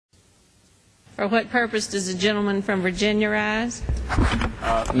For what purpose does the gentleman from Virginia rise?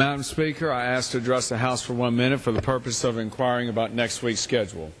 Madam Speaker, I ask to address the House for 1 minute for the purpose of inquiring about next week's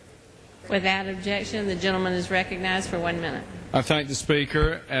schedule. Without objection, the gentleman is recognized for 1 minute. I thank the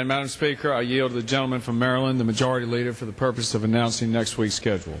Speaker, and Madam Speaker, I yield to the gentleman from Maryland, the Majority Leader, for the purpose of announcing next week's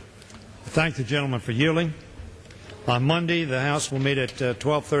schedule. I thank the gentleman for yielding. On Monday, the House will meet at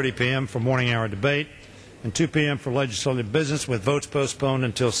 12:30 p.m. for morning hour debate and 2 p.m. for legislative business, with votes postponed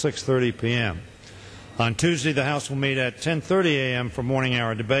until 6:30 p.m. On Tuesday, the House will meet at 10:30 a.m. for morning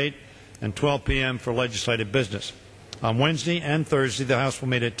hour debate and 12 p.m. for legislative business. On Wednesday and Thursday, the House will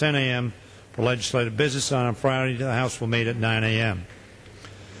meet at 10 a.m. for legislative business, and on Friday, the House will meet at 9 a.m.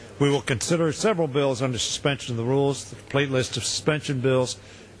 We will consider several bills under suspension of the rules. The complete list of suspension bills,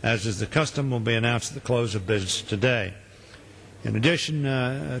 as is the custom, will be announced at the close of business today. In addition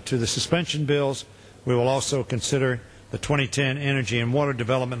to the suspension bills, we will also consider the 2010 Energy and Water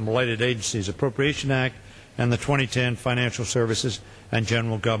Development and Related Agencies Appropriation Act and the 2010 Financial Services and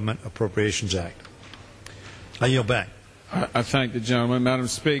General Government Appropriations Act. I yield back. I thank the gentleman. Madam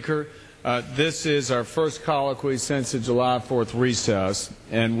Speaker, this is our first colloquy since the July 4th recess,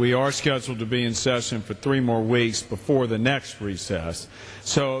 and we are scheduled to be in session for 3 more weeks before the next recess.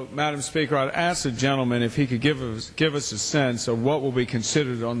 So, Madam Speaker, I'd ask the gentleman if he could give us a sense of what will be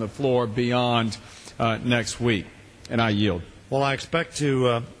considered on the floor beyond next week, and I yield. Well, I expect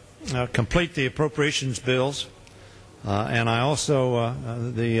to complete the appropriations bills, and I also,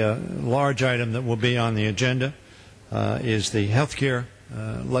 the large item that will be on the agenda is the health care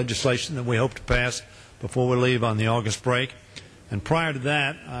legislation that we hope to pass before we leave on the August break. And prior to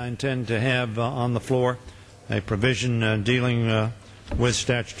that, I intend to have on the floor a provision dealing with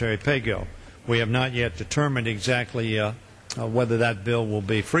statutory pay-go. We have not yet determined exactly whether that bill will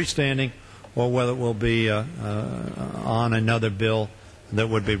be freestanding or whether it will be on another bill that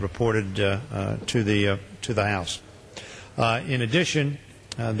would be reported to the House. In addition,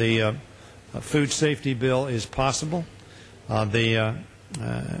 the food safety bill is possible. The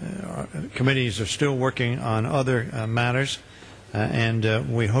committees are still working on other matters,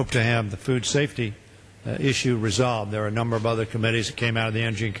 and we hope to have the food safety issue resolved. There are a number of other committees that came out of the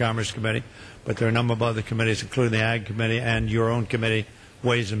Energy and Commerce Committee, but there are a number of other committees, including the Ag Committee and your own committee,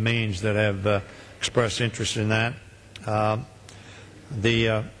 Ways and Means, that have expressed interest in that.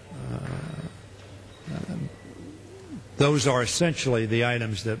 Those are essentially the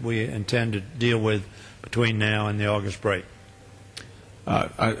items that we intend to deal with between now and the August break.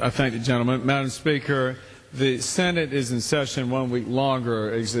 I thank the gentleman. Madam Speaker, the Senate is in session 1 week longer,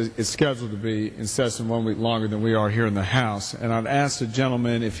 is scheduled to be in session 1 week longer than we are here in the House. And I'd ask the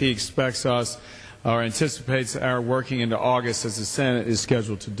gentleman if he expects us or anticipates our working into August as the Senate is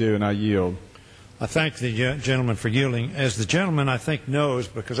scheduled to do, and I yield. I thank the gentleman for yielding. As the gentleman, I think, knows,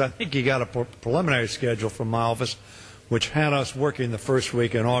 because I think he got a preliminary schedule from my office, which had us working the first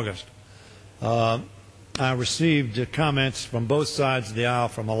week in August. I received comments from both sides of the aisle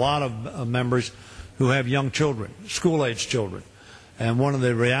from a lot of members who have young children, school-age children. And one of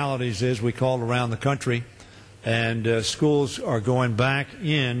the realities is we called around the country, and schools are going back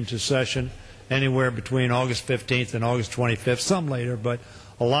into session anywhere between August 15th and August 25th, some later, but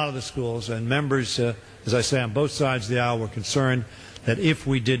a lot of the schools and members, as I say, on both sides of the aisle were concerned that if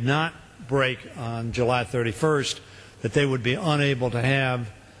we did not break on July 31st, that they would be unable to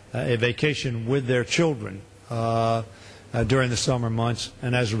have a vacation with their children during the summer months,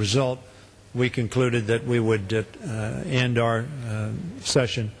 and as a result, we concluded that we would end our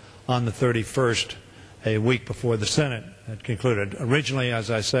session on the 31st, a week before the Senate had concluded. Originally, as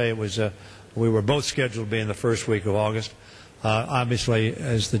I say, it was we were both scheduled to be in the first week of August. Obviously,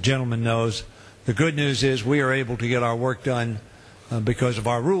 as the gentleman knows, the good news is we are able to get our work done because of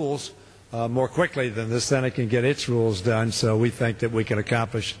our rules more quickly than the Senate can get its rules done, so we think that we can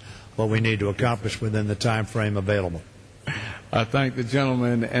accomplish what we need to accomplish within the time frame available. I thank the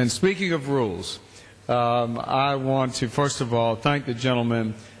gentleman. And speaking of rules, I want to first of all thank the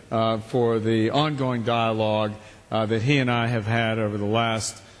gentleman for the ongoing dialogue that he and I have had over the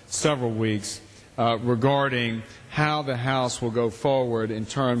last several weeks regarding how the House will go forward in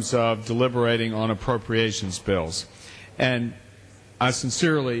terms of deliberating on appropriations bills. And I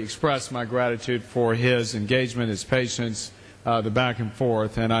sincerely express my gratitude for his engagement, his patience, the back and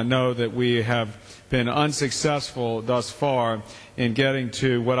forth, and I know that we have been unsuccessful thus far in getting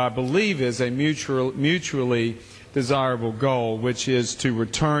to what I believe is a mutually desirable goal, which is to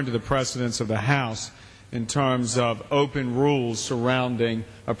return to the precedents of the House in terms of open rules surrounding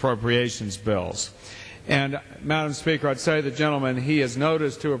appropriations bills. And, Madam Speaker, I'd say to the gentleman, he has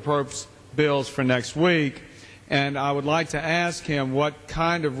noticed 2 appropriations bills for next week, and I would like to ask him what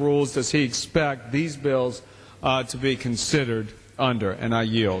kind of rules does he expect these bills to be considered under, and I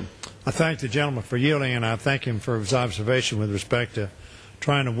yield. I thank the gentleman for yielding, and I thank him for his observation with respect to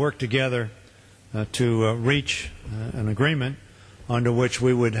trying to work together to reach an agreement under which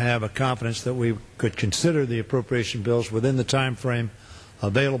we would have a confidence that we could consider the appropriation bills within the time frame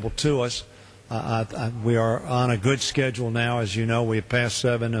available to us. We are on a good schedule now. As you know, we have passed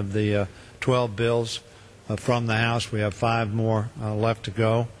 7 of the 12 bills from the House. We have 5 more left to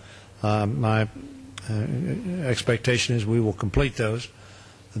go. My expectation is we will complete those.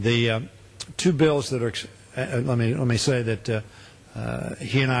 The 2 bills that are, let me say that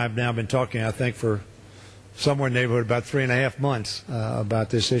he and I have now been talking, I think, for somewhere in the neighborhood about 3.5 months about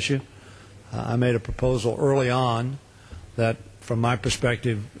this issue. I made a proposal early on that, from my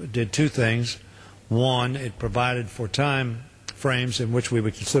perspective, did 2 things. One, it provided for time frames in which we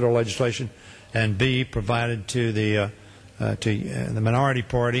would consider legislation, and B, provided to the minority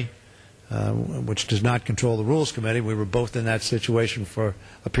party, which does not control the Rules Committee. We were both in that situation for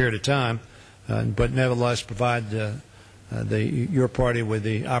a period of time, but nevertheless provide your party with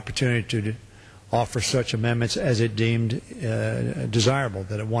the opportunity to offer such amendments as it deemed desirable,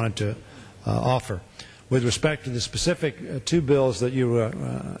 that it wanted to offer. With respect to the specific 2 bills that you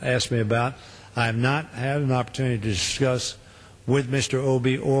asked me about, I have not had an opportunity to discuss with Mr.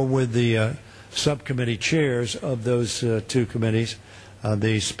 Obey or with the subcommittee chairs of those 2 committees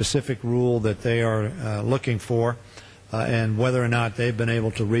the specific rule that they are looking for, and whether or not they've been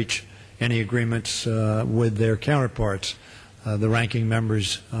able to reach any agreements with their counterparts, the ranking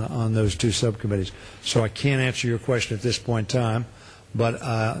members on those 2 subcommittees. So I can't answer your question at this point in time, but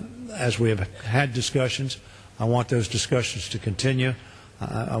as we have had discussions, I want those discussions to continue.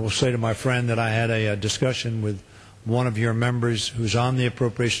 I will say to my friend that I had a discussion with one of your members who's on the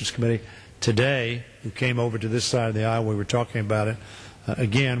Appropriations Committee today, who came over to this side of the aisle. We were talking about it,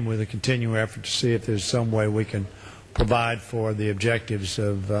 again, with a continuing effort to see if there's some way we can provide for the objectives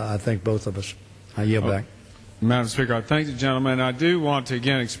of, I think, both of us. I yield back. Madam Speaker, I thank the gentleman. I do want to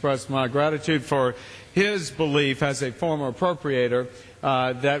again express my gratitude for his belief as a former appropriator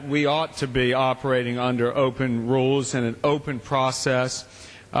that we ought to be operating under open rules and an open process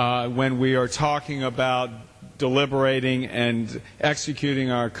when we are talking about deliberating and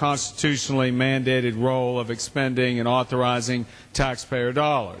executing our constitutionally mandated role of expending and authorizing taxpayer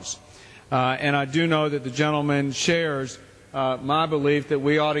dollars. And I do know that the gentleman shares my belief that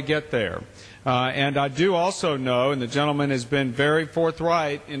we ought to get there. And I do also know, and the gentleman has been very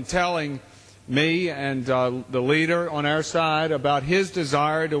forthright in telling me and the leader on our side about his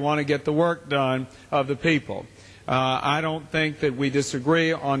desire to want to get the work done of the people. I don't think that we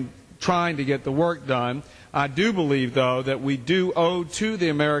disagree on trying to get the work done. I do believe, though, that we do owe to the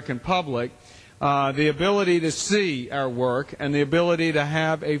American public the ability to see our work and the ability to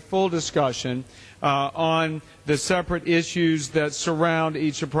have a full discussion on the separate issues that surround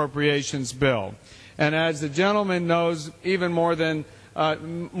each appropriations bill. And as the gentleman knows, even more than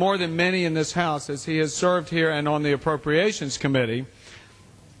many in this House, as he has served here and on the Appropriations Committee,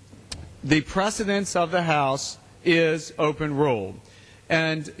 the precedence of the House is open rule.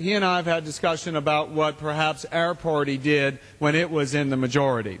 And he and I have had discussion about what perhaps our party did when it was in the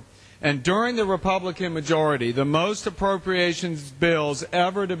majority. And during the Republican majority, the most appropriations bills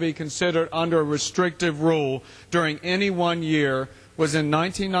ever to be considered under a restrictive rule during any one year was in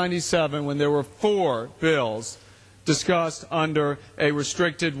 1997, when there were 4 bills discussed under a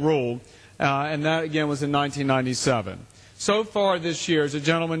restricted rule, and that again was in 1997. So far this year, as the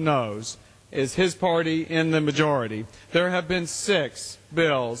gentleman knows, is his party in the majority. There have been 6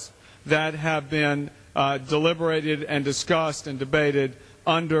 bills that have been deliberated and discussed and debated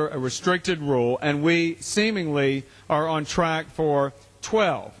under a restricted rule, and we seemingly are on track for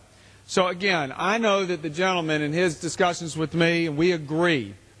 12. So again, I know that the gentleman in his discussions with me, and we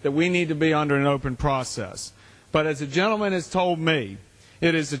agree that we need to be under an open process. But as the gentleman has told me,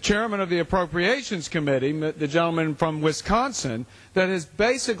 it is the chairman of the Appropriations Committee, the gentleman from Wisconsin, that has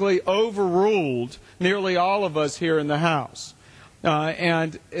basically overruled nearly all of us here in the House.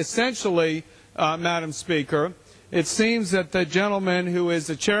 And essentially, Madam Speaker, it seems that the gentleman who is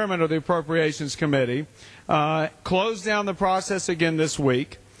the chairman of the Appropriations Committee closed down the process again this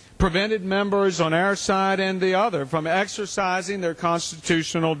week, prevented members on our side and the other from exercising their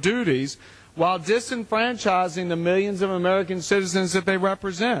constitutional duties while disenfranchising the millions of American citizens that they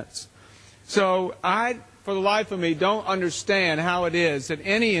represent. So I, for the life of me, don't understand how it is that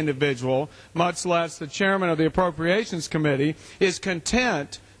any individual, much less the chairman of the Appropriations Committee, is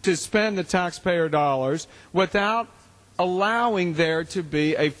content to spend the taxpayer dollars without allowing there to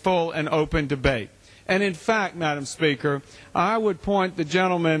be a full and open debate. And in fact, Madam Speaker, I would point the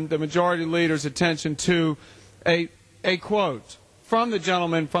gentleman, the majority leader's attention to a quote from the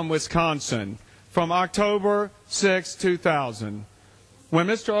gentleman from Wisconsin from October 6, 2000, when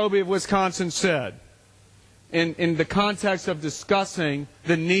Mr. Obey of Wisconsin said, in the context of discussing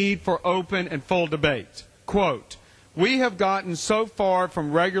the need for open and full debate, quote, "We have gotten so far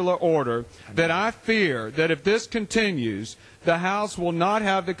from regular order that I fear that if this continues, the House will not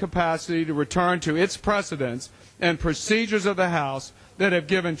have the capacity to return to its precedents and procedures of the House that have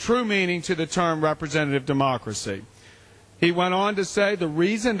given true meaning to the term representative democracy." He went on to say, "The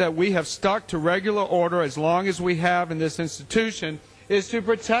reason that we have stuck to regular order as long as we have in this institution is to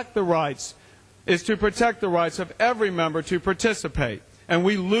protect the rights of every member to participate. And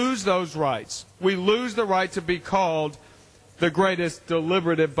we lose those rights. We lose the right to be called the greatest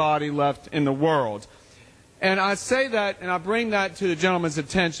deliberative body left in the world." And I say that, and I bring that to the gentleman's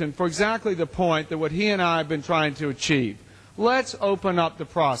attention for exactly the point that what he and I have been trying to achieve. Let's open up the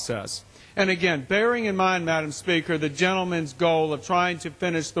process. And again, bearing in mind, Madam Speaker, the gentleman's goal of trying to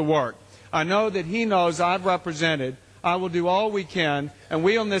finish the work. I know that he knows I've represented. I will do all we can, and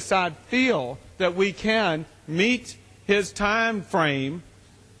we on this side feel that we can meet his time frame.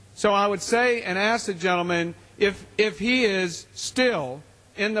 So I would say and ask the gentleman if he is still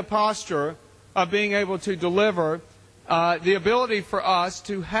in the posture of being able to deliver the ability for us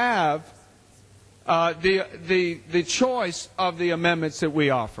to have the choice of the amendments that we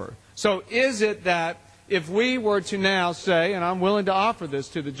offer. So is it that if we were to now say, and I'm willing to offer this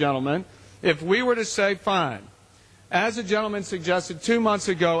to the gentleman, if we were to say, fine, as the gentleman suggested 2 months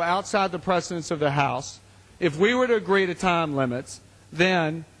ago outside the precedence of the House, if we were to agree to time limits,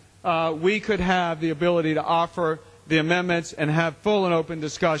 then we could have the ability to offer the amendments and have full and open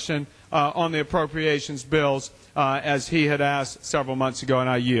discussion on the appropriations bills as he had asked several months ago, and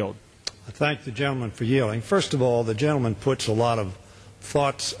I yield. I thank the gentleman for yielding. First of all, the gentleman puts a lot of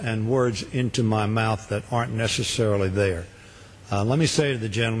thoughts and words into my mouth that aren't necessarily there. Let me say to the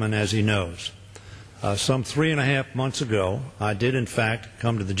gentleman, as he knows, some 3.5 months ago, I did in fact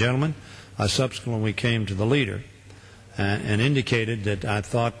come to the gentleman. Subsequently, we came to the leader and indicated that I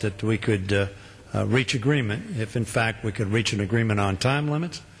thought that we could reach agreement if in fact we could reach an agreement on time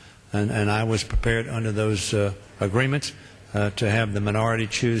limits, and I was prepared under those agreements to have the minority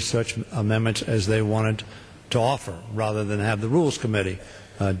choose such amendments as they wanted to offer rather than have the Rules Committee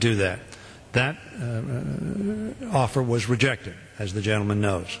do that. That offer was rejected, as the gentleman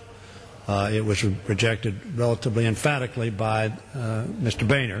knows. It was rejected relatively emphatically by Mr.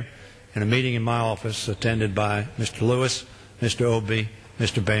 Boehner in a meeting in my office attended by Mr. Lewis, Mr. Obey,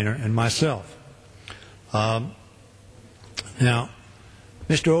 Mr. Boehner, and myself. Now,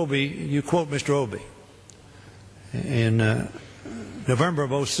 Mr. Obey, you quote Mr. Obey. In November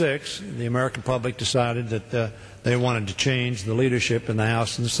of 2006, the American public decided that they wanted to change the leadership in the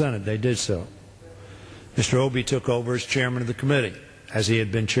House and the Senate. They did so. Mr. Obey took over as chairman of the committee, as he had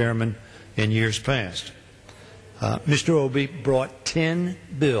been chairman in years past. Mr. Obey brought 10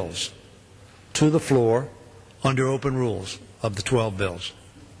 bills to the floor under open rules of the 12 bills.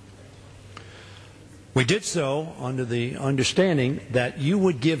 We did so under the understanding that you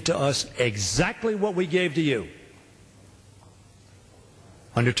would give to us exactly what we gave to you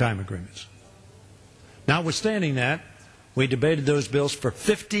under time agreements. Notwithstanding that, we debated those bills for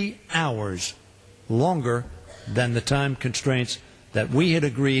 50 hours, longer than the time constraints that we had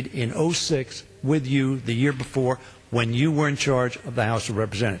agreed in 2006 with you the year before when you were in charge of the House of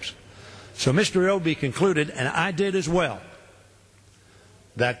Representatives. So Mr. Obey concluded, and I did as well,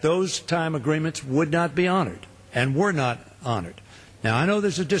 that those time agreements would not be honored and were not honored. Now, I know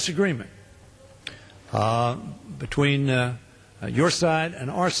there's a disagreement between your side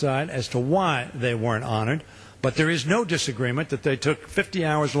and our side as to why they weren't honored, but there is no disagreement that they took 50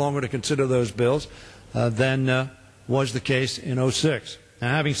 hours longer to consider those bills than was the case in 2006. Now,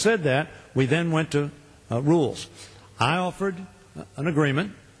 having said that, we then went to rules. I offered an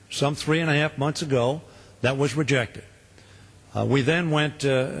agreement some 3.5 months ago that was rejected. We then went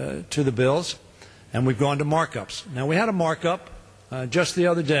to the bills, and we've gone to markups. Now, we had a markup just the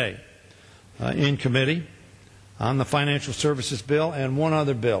other day in committee on the financial services bill and one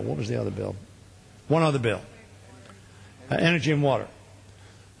other bill. What was the other bill? One other bill. Energy and water.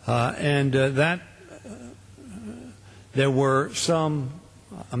 There were some,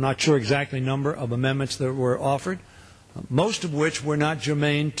 I'm not sure exactly number of amendments that were offered, most of which were not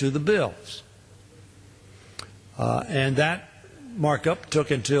germane to the bills. And that markup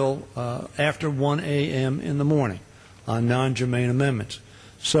took until after 1 a.m. in the morning on non-germane amendments.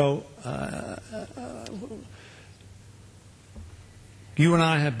 So you and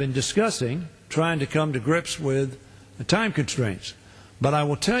I have been discussing trying to come to grips with the time constraints. But I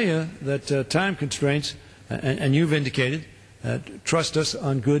will tell you that time constraints, and you've indicated, trust us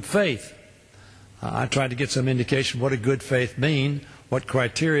on good faith. I tried to get some indication what a good faith mean, what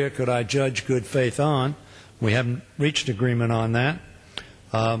criteria could I judge good faith on. We haven't reached agreement on that.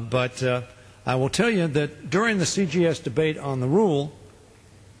 But I will tell you that during the CGS debate on the rule,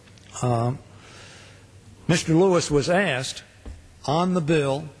 Mr. Lewis was asked on the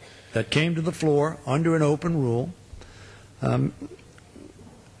bill that came to the floor under an open rule.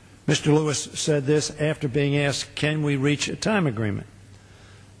 Mr. Lewis said this after being asked, can we reach a time agreement?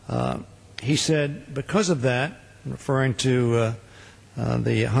 He said, because of that, referring to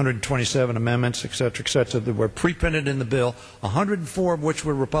the 127 amendments, et cetera, that were pre-printed in the bill, 104 of which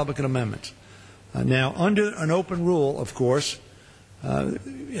were Republican amendments. Now, under an open rule, of course,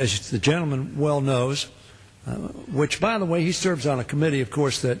 as the gentleman well knows, which, by the way, he serves on a committee, of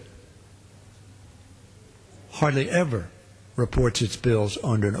course, that hardly ever reports its bills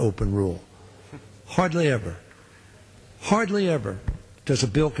under an open rule. Hardly ever. Hardly ever does a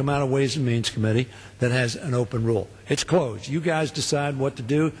bill come out of Ways and Means Committee that has an open rule. It's closed. You guys decide what to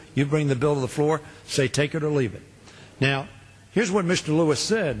do. You bring the bill to the floor, say take it or leave it. Now, here's what Mr. Lewis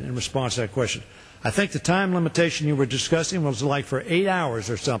said in response to that question. I think the time limitation you were discussing was like for 8 hours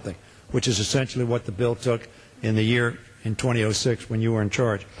or something, which is essentially what the bill took in the year in 2006 when you were in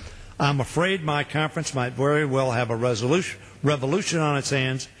charge. I'm afraid my conference might very well have a revolution on its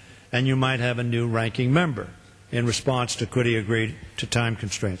hands, and you might have a new ranking member in response to could he agree to time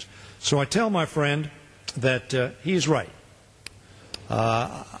constraints. So I tell my friend that he's right.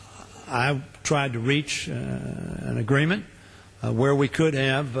 I tried to reach an agreement where we could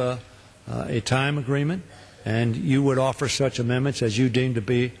have a time agreement, and you would offer such amendments as you deem to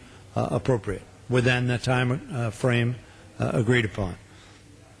be appropriate within the time frame agreed upon.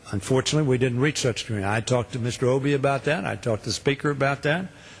 Unfortunately, we didn't reach such agreement. I talked to Mr. Obey about that. I talked to the Speaker about that.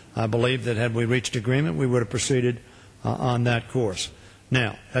 I believe that had we reached agreement, we would have proceeded on that course.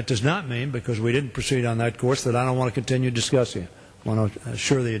 Now, that does not mean, because we didn't proceed on that course, that I don't want to continue discussing it. I want to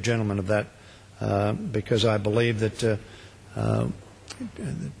assure the gentleman of that, because I believe that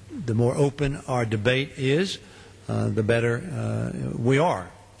the more open our debate is, the better we are.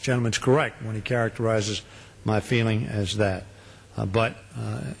 The gentleman's correct when he characterizes my feeling as that. But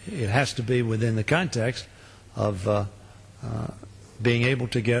it has to be within the context of being able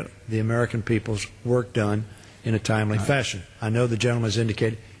to get the American people's work done in a timely fashion. I know the gentleman has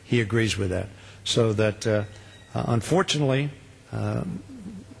indicated he agrees with that. So that, unfortunately,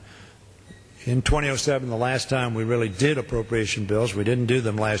 in 2007, the last time we really did appropriation bills, we didn't do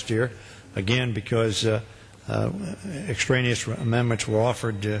them last year, again because extraneous amendments were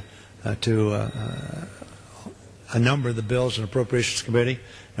offered to a number of the bills in Appropriations Committee,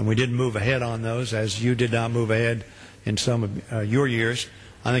 and we didn't move ahead on those, as you did not move ahead in some of your years.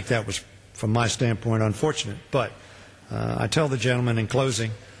 I think that was, from my standpoint, unfortunate. But I tell the gentleman in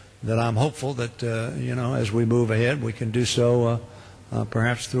closing that I'm hopeful that, as we move ahead, we can do so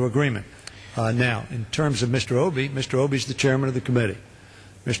perhaps through agreement. Now, in terms of Mr. Obey, Mr. Obey is the chairman of the committee.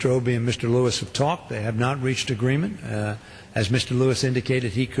 Mr. Obey and Mr. Lewis have talked. They have not reached agreement. As Mr. Lewis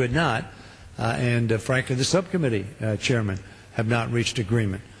indicated, he could not. And frankly, the subcommittee chairman have not reached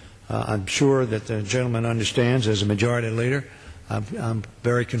agreement. I'm sure that the gentleman understands, as a majority leader, I'm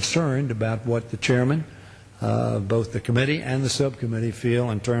very concerned about what the chairman, both the committee and the subcommittee, feel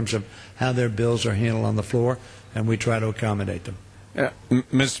in terms of how their bills are handled on the floor, and we try to accommodate them.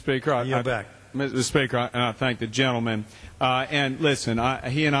 Mr. Speaker, Mr. Speaker, I thank the gentleman. And listen,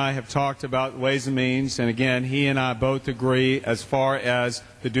 he and I have talked about Ways and Means, and again, he and I both agree as far as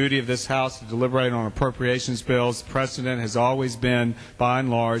the duty of this House to deliberate on appropriations bills. Precedent has always been, by and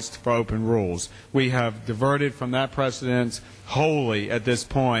large, for open rules. We have diverted from that precedent wholly at this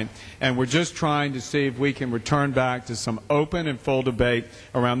point, and we're just trying to see if we can return back to some open and full debate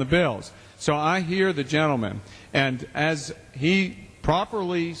around the bills. So I hear the gentleman, and as he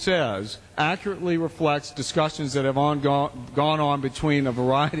properly says, accurately reflects discussions that have gone on between a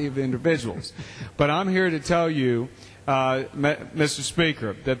variety of individuals. But I'm here to tell you, Mr.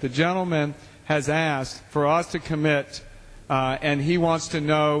 Speaker, that the gentleman has asked for us to commit, and he wants to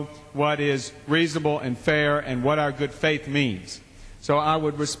know what is reasonable and fair and what our good faith means. So I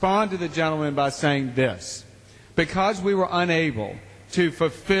would respond to the gentleman by saying this. Because we were unable to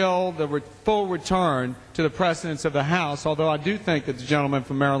fulfill the full return to the precedents of the House, although I do think that the gentleman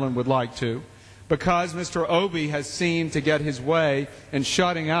from Maryland would like to, because Mr. Obey has seemed to get his way in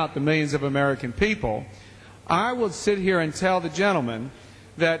shutting out the millions of American people, I will sit here and tell the gentleman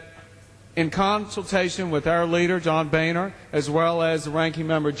that in consultation with our leader, John Boehner, as well as the ranking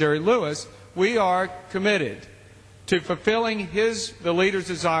member, Jerry Lewis, we are committed to fulfilling the leader's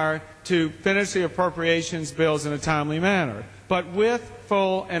desire to finish the appropriations bills in a timely manner, but with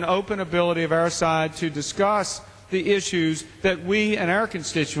full and open ability of our side to discuss the issues that we and our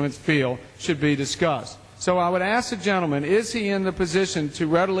constituents feel should be discussed. So I would ask the gentleman, is he in the position to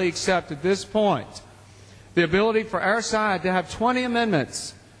readily accept at this point the ability for our side to have 20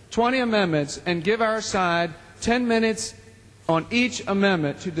 amendments, and give our side 10 minutes on each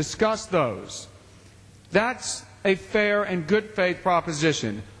amendment to discuss those? That's a fair and good faith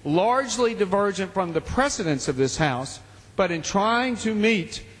proposition, largely divergent from the precedents of this House, but in trying to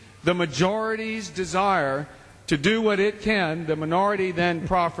meet the majority's desire to do what it can, the minority then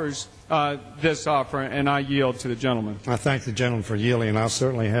proffers this offer, and I yield to the gentleman. I thank the gentleman for yielding, and I'll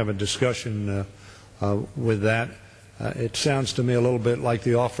certainly have a discussion with that. It sounds to me a little bit like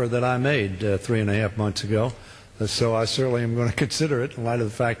the offer that I made 3.5 months ago, so I certainly am going to consider it in light of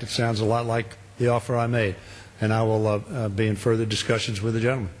the fact it sounds a lot like the offer I made, and I will be in further discussions with the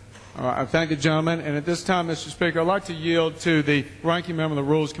gentleman. All right, I thank the gentleman, and at this time, Mr. Speaker, I'd like to yield to the ranking member of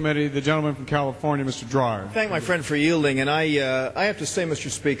the Rules Committee, the gentleman from California, Mr. Dreyer. Thank my friend for yielding, and I have to say, Mr.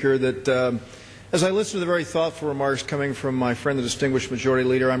 Speaker, that as I listen to the very thoughtful remarks coming from my friend, the distinguished Majority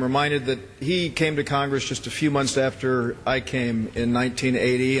Leader, I'm reminded that he came to Congress just a few months after I came in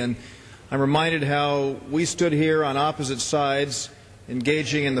 1980, and I'm reminded how we stood here on opposite sides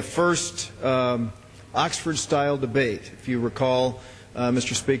engaging in the first Oxford-style debate, if you recall,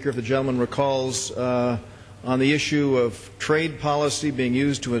 Mr. Speaker, if the gentleman recalls, on the issue of trade policy being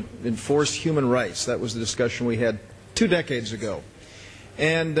used to enforce human rights. That was the discussion we had 2 decades ago.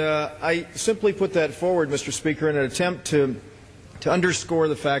 And I simply put that forward, Mr. Speaker, in an attempt to underscore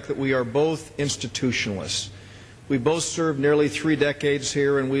the fact that we are both institutionalists. We both served nearly 3 decades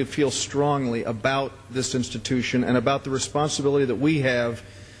here, and we feel strongly about this institution and about the responsibility that we have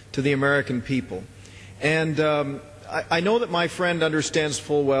to the American people. And I know that my friend understands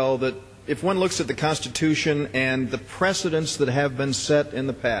full well that if one looks at the Constitution and the precedents that have been set in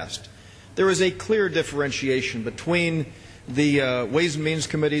the past, there is a clear differentiation between the Ways and Means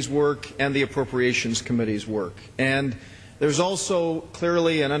Committee's work and the Appropriations Committee's work. And there's also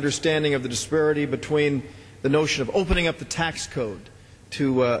clearly an understanding of the disparity between the notion of opening up the tax code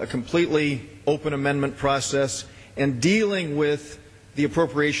to a completely open amendment process and dealing with the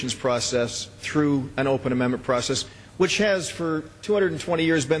appropriations process through an open amendment process, which has for 220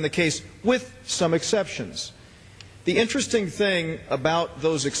 years been the case, with some exceptions. The interesting thing about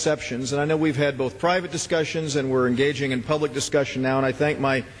those exceptions, and I know we've had both private discussions and we're engaging in public discussion now, and I thank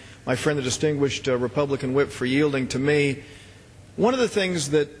my friend, the distinguished Republican whip, for yielding to me. One of the things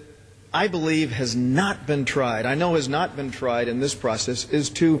that I believe has not been tried, I know has not been tried in this process, is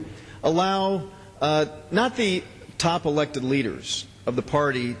to allow not the top elected leaders of the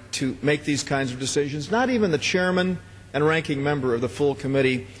party to make these kinds of decisions, not even the chairman and ranking member of the full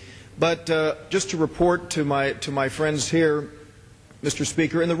committee, but just to report to my friends here, Mr.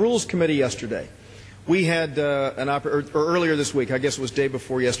 Speaker, in the Rules Committee yesterday, we had earlier this week, I guess it was day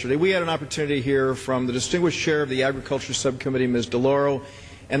before yesterday, we had an opportunity to hear from the distinguished chair of the Agriculture Subcommittee, Ms. DeLauro,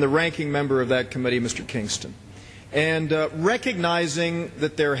 and the ranking member of that committee, Mr. Kingston. And recognizing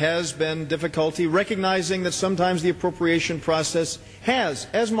that there has been difficulty, recognizing that sometimes the appropriation process has,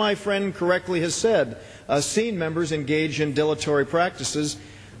 as my friend correctly has said, seen members engage in dilatory practices,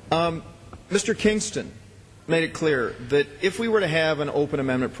 Mr. Kingston made it clear that if we were to have an open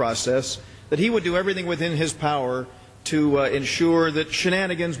amendment process, that he would do everything within his power to ensure that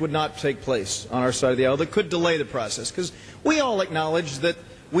shenanigans would not take place on our side of the aisle that could delay the process. Because we all acknowledge that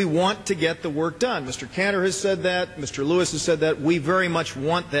we want to get the work done. Mr. Cantor has said that. Mr. Lewis has said that. We very much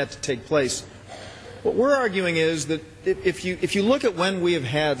want that to take place. What we're arguing is that if you look at when we have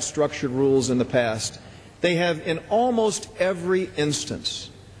had structured rules in the past, they have in almost every instance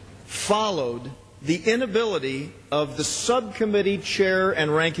followed the inability of the subcommittee chair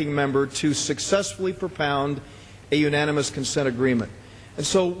and ranking member to successfully propound a unanimous consent agreement. And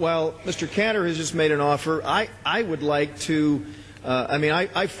so while Mr. Cantor has just made an offer, I would like to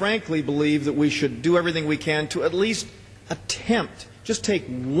I frankly believe that we should do everything we can to at least attempt, just take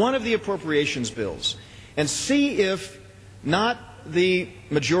one of the appropriations bills and see if not the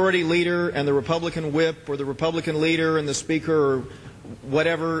majority leader and the Republican whip or the Republican leader and the speaker or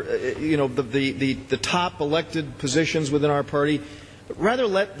whatever, the top elected positions within our party, but rather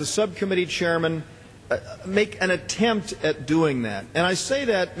let the subcommittee chairman make an attempt at doing that. And I say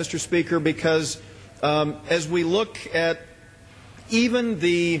that, Mr. Speaker, because as we look at even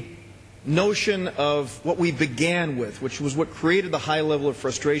the notion of what we began with, which was what created the high level of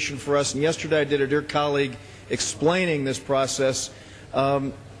frustration for us, and yesterday I did a dear colleague explaining this process,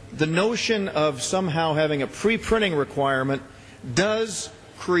 the notion of somehow having a pre-printing requirement does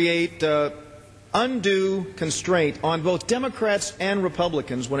create undue constraint on both Democrats and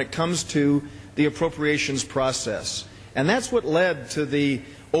Republicans when it comes to the appropriations process. And that's what led to the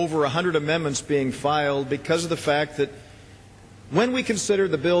over 100 amendments being filed, because of the fact that when we consider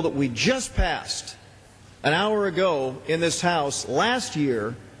the bill that we just passed an hour ago in this House last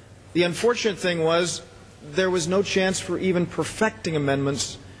year, the unfortunate thing was there was no chance for even perfecting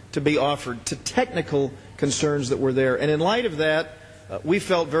amendments to be offered to technical concerns that were there. And in light of that, we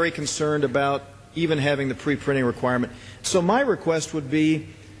felt very concerned about even having the pre-printing requirement. So my request would be,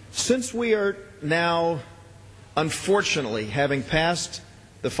 since we are now, unfortunately, having passed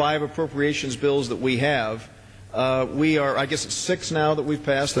the 5 appropriations bills that we have, we are, I guess it's 6 now that we've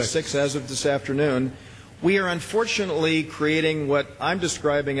passed, the 6 as of this afternoon, we are unfortunately creating what I'm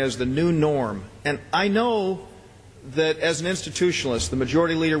describing as the new norm. And I know that as an institutionalist, the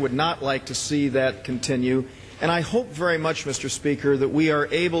Majority Leader would not like to see that continue. And I hope very much, Mr. Speaker, that we are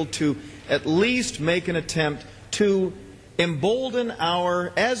able to at least make an attempt to embolden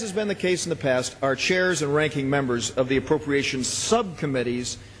our, as has been the case in the past, our chairs and ranking members of the appropriations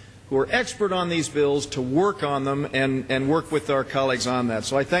subcommittees who are expert on these bills to work on them and work with our colleagues on that.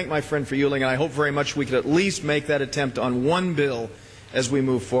 So I thank my friend for yielding, and I hope very much we could at least make that attempt on one bill as we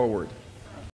move forward.